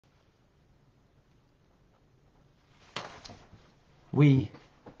We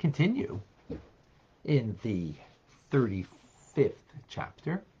continue in the 35th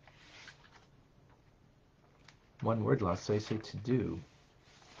chapter. One word, lasese, to do.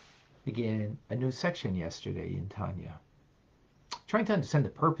 Began a new section yesterday in Tanya. Trying to understand the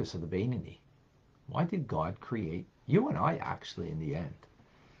purpose of the Beinoni. Why did God create you and I, actually, in the end?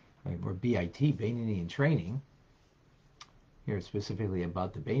 I mean, we're BIT, Beinoni in training. Here specifically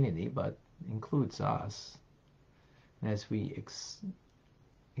about the Beinoni, but includes us. And as we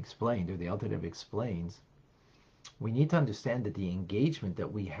explained, or the Alter Rebbe explains, we need to understand that the engagement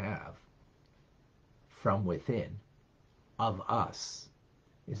that we have from within of us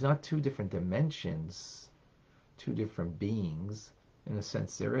is not two different dimensions, two different beings. In a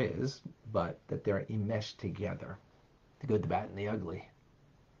sense there is, but that they're enmeshed together. The good, the bad, and the ugly.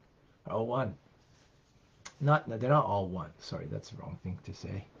 All one. They're not all one. Sorry, that's the wrong thing to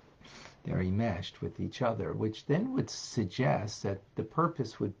say. They're enmeshed with each other, which then would suggest that the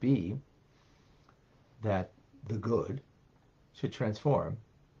purpose would be that the good should transform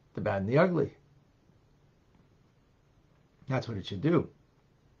the bad and the ugly. That's what it should do.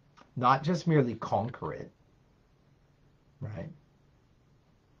 Not just merely conquer it, right?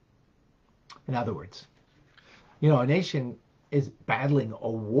 In other words, a nation is battling a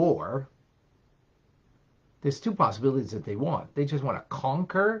war. There's two possibilities that they want. They just want to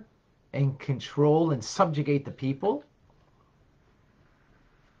conquer and control and subjugate the people.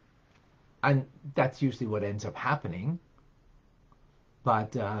 And that's usually what ends up happening.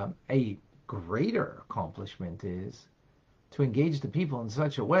 But a greater accomplishment is to engage the people in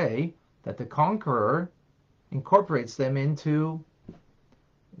such a way that the conqueror incorporates them into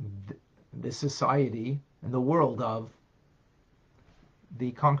the society and the world of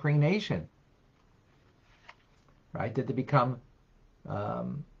the conquering nation. Right? That they become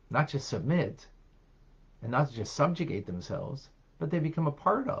not just submit and not just subjugate themselves, but they become a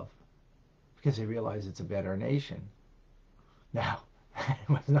part of, because they realize it's a better nation. Now, it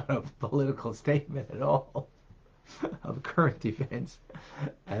was not a political statement at all of current events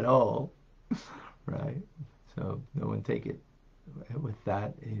at all, right? So no one take it with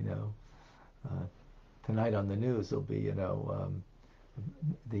that, tonight on the news there'll be,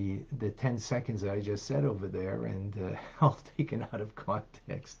 the 10 seconds that I just said over there, and all taken out of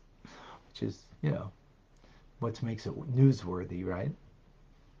context, which is, what makes it newsworthy, right?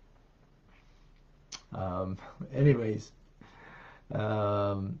 Anyways,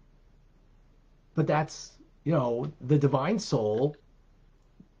 but that's, the divine soul,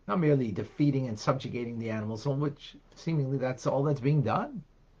 not merely defeating and subjugating the animal soul, which seemingly that's all that's being done.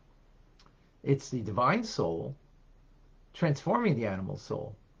 It's the divine soul transforming the animal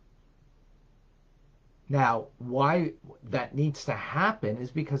soul. Now, why that needs to happen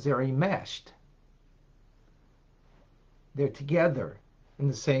is because they're enmeshed. They're together in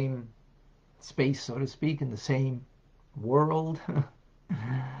the same space, so to speak, in the same world,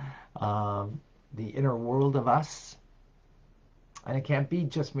 the inner world of us. And it can't be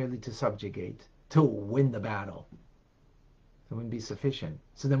just merely to subjugate, to win the battle. It wouldn't be sufficient.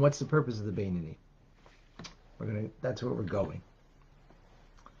 So then what's the purpose of the Beinoni? That's where we're going.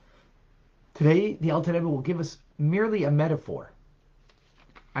 Today, the Alter Rebbe will give us merely a metaphor,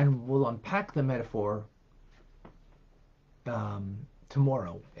 and we'll unpack the metaphor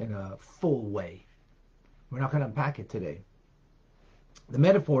tomorrow in a full way. We're not going to unpack it today. The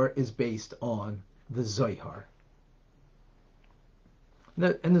metaphor is based on the Zohar.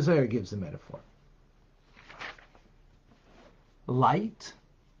 And the Zohar gives the metaphor. Light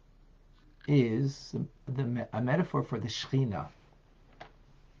is a metaphor for the Shekhinah,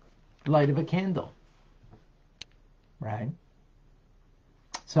 the light of a candle, right?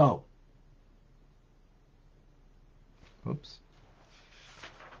 So,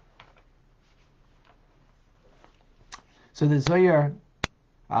 So the Zohar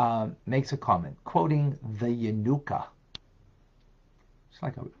makes a comment, quoting the Yenuka. It's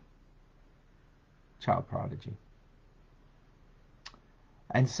like a child prodigy.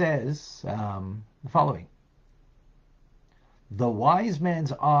 And says the following: the wise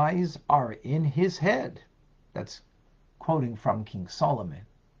man's eyes are in his head. That's quoting from King Solomon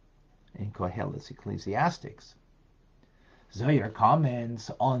in Koheles Ecclesiastics. Zohar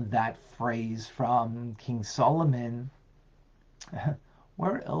comments on that phrase from King Solomon.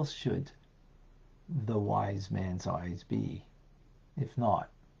 Where else should the wise man's eyes be, if not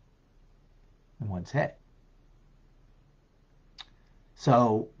in one's head?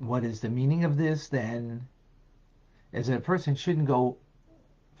 So what is the meaning of this then? Is that a person shouldn't go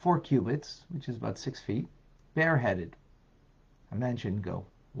 4 cubits, which is about 6 feet, bareheaded. A man shouldn't go.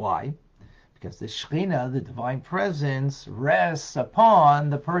 Why? Because the Shekhinah, the divine presence, rests upon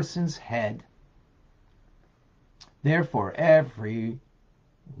the person's head. Therefore, every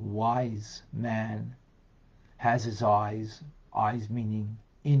wise man has his eyes meaning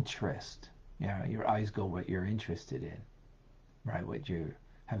interest. Yeah, your eyes go what you're interested in, right? What you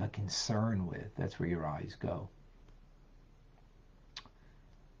have a concern with, that's where your eyes go.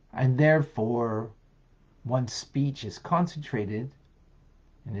 And therefore, one's speech is concentrated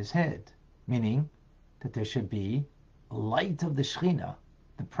in his head, meaning that there should be a light of the Shekhinah,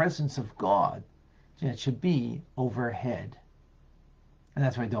 the presence of God, that should be overhead. And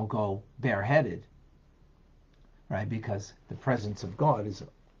that's why don't go bareheaded, right? Because the presence of God is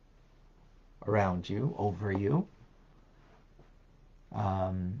around you, over you,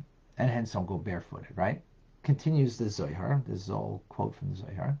 and hence don't go barefooted, right? Continues the Zohar. This is all quote from the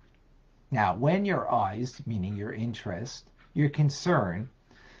Zohar. Now, when your eyes, meaning your interest, your concern,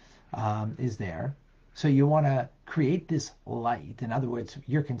 is there, so you want to create this light. In other words,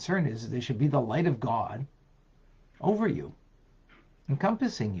 your concern is there should be the light of God over you,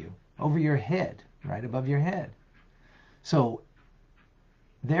 encompassing you, over your head, right above your head. So,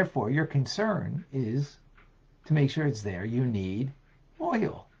 therefore, your concern is to make sure it's there. You need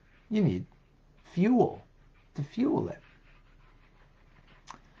oil. You need fuel to fuel it.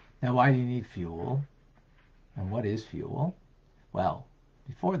 Now, why do you need fuel? And what is fuel? Well,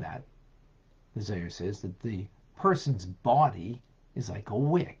 before that, the Zohar says that the person's body is like a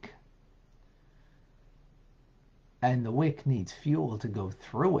wick. And the wick needs fuel to go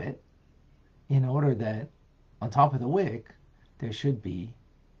through it in order that on top of the wick, there should be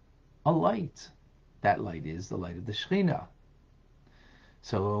a light. That light is the light of the Shekhinah.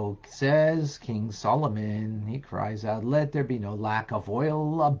 So says King Solomon, he cries out, let there be no lack of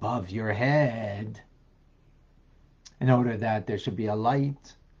oil above your head. In order that there should be a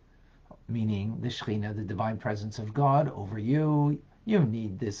light, meaning the Shekhinah, the divine presence of God over you, you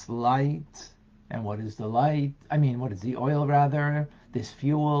need this light. And what is the light? What is the oil rather? This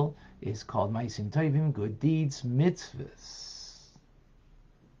fuel is called Maisim Tovim, good deeds, mitzvahs.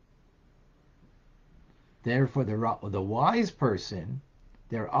 Therefore, the wise person,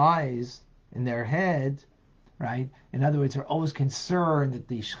 their eyes in their head, right? In other words, they're always concerned that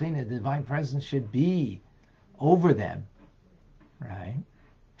the Shekhinah, the divine presence, should be over them, right?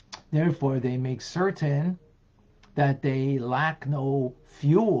 Therefore, they make certain that they lack no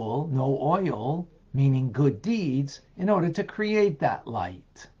fuel, no oil, meaning good deeds, in order to create that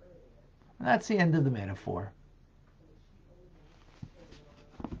light. And that's the end of the metaphor.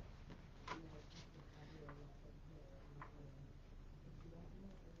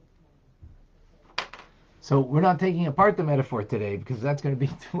 So we're not taking apart the metaphor today because that's going to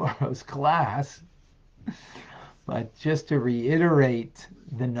be tomorrow's class. But just to reiterate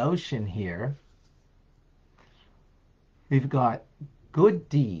the notion here, we've got good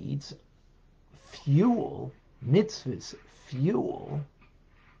deeds, fuel, mitzvahs, fuel,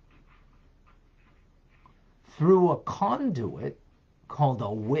 through a conduit called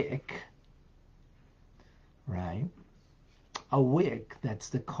a wick, right? A wick, that's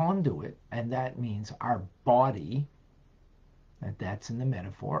the conduit, and that means our body, that's in the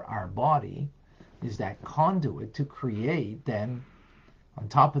metaphor, our body is that conduit to create then, on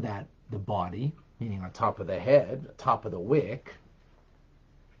top of that, the body, meaning on top of the head, top of the wick,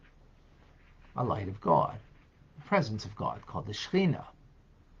 a light of God, the presence of God, called the Shekhinah.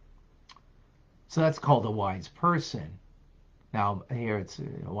 So that's called a wise person. Now, here it's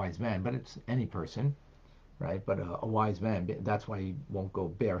a wise man, but it's any person, right? But a wise man, that's why he won't go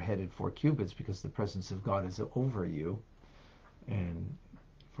bareheaded 4 cubits, because the presence of God is over you. And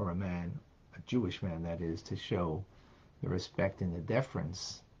for a man, a Jewish man that is, to show the respect and the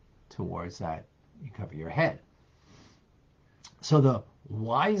deference towards that, you cover your head. So the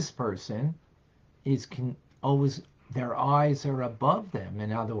wise person can always, their eyes are above them.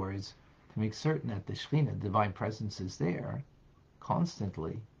 In other words, to make certain that the Shekhinah, the divine presence, is there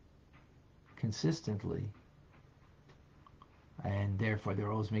constantly, consistently. And therefore,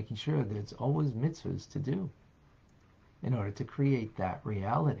 they're always making sure that it's always mitzvahs to do in order to create that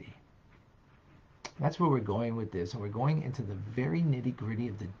reality. That's where we're going with this. And we're going into the very nitty-gritty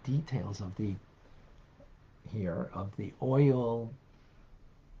of the details of the oil,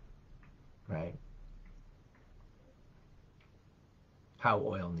 right? How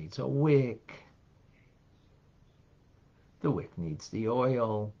oil needs a wick. The wick needs the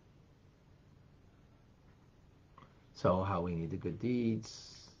oil. So how we need the good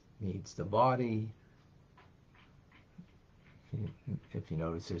deeds needs the body. If you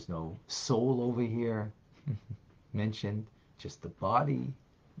notice, there's no soul over here mentioned, just the body.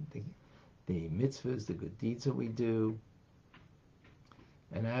 the mitzvahs, the good deeds that we do,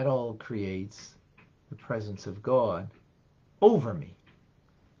 and that all creates the presence of God over me.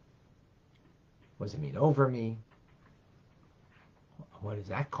 What does it mean, over me? What is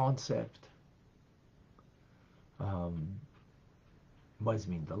that concept? What does it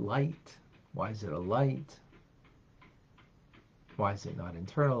mean, the light? Why is it a light? Why is it not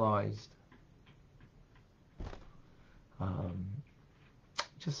internalized?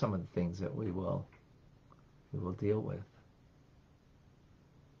 Just some of the things that we will deal with.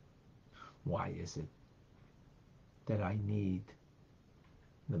 Why is it that I need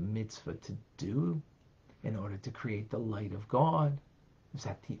the mitzvah to do in order to create the light of God? Is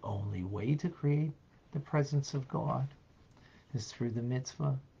that the only way to create the presence of God? Is through the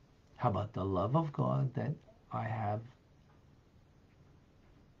mitzvah? How about the love of God that I have,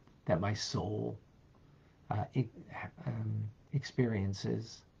 that my soul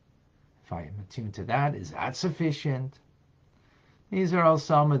experiences? If I am attuned to that, is that sufficient? These are all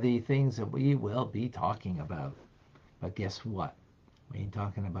some of the things that we will be talking about. But guess what? We ain't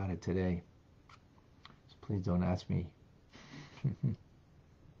talking about it today. So please don't ask me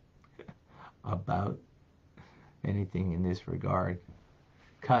about anything in this regard,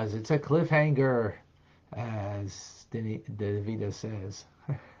 because it's a cliffhanger, as Davida says.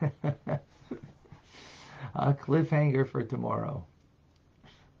 A cliffhanger for tomorrow.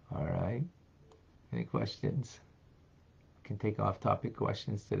 All right. Any questions? I can take off-topic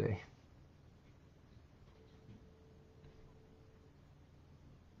questions today.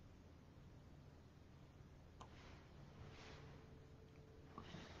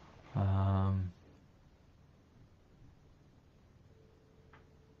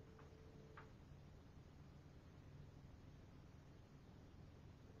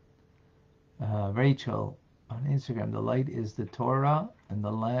 Rachel on Instagram, the light is the Torah and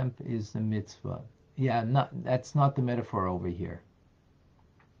the lamp is the mitzvah. Yeah, that's not the metaphor over here.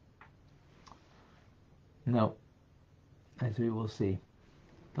 No, as we will see.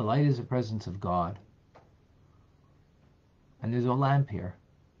 The light is the presence of God. And there's a lamp here.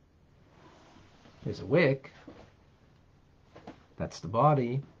 There's a wick. That's the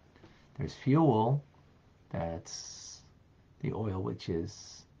body. There's fuel. That's the oil, which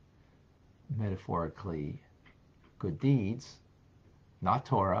is metaphorically good deeds, not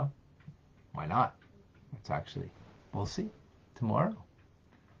Torah. Why not? It's actually, we'll see tomorrow.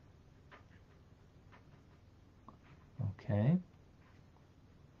 Okay.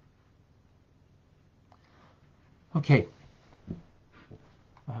 Okay.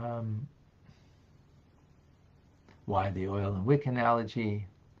 Why the oil and wick analogy?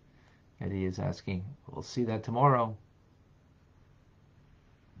 Eddie is asking. We'll see that tomorrow.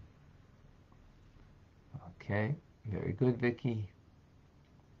 Okay, very good, Vicky.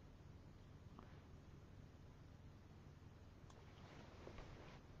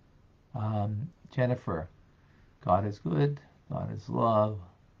 Jennifer, God is good, God is love.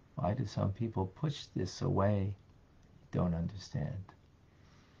 Why do some people push this away? Don't understand.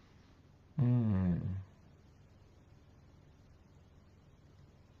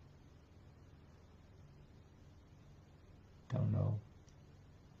 Don't know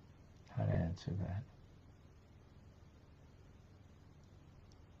how to answer that.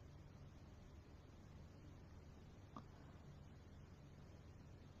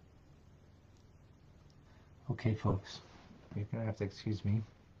 Okay, folks, you're going to have to excuse me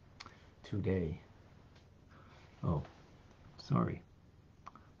today. Oh, sorry.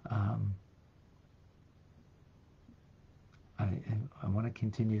 I want to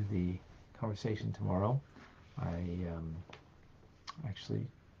continue the conversation tomorrow. Actually,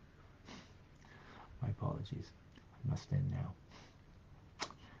 my apologies. I must end now.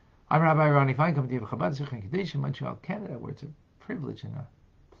 I'm Rabbi Fine, coming to you from Chabad Zichron Kadesh in Montreal, Canada, where it's a privilege and a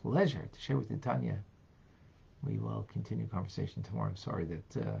pleasure to share with you, Tanya. We will continue conversation tomorrow. I'm sorry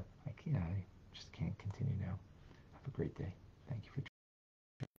that I just can't continue now. Have a great day.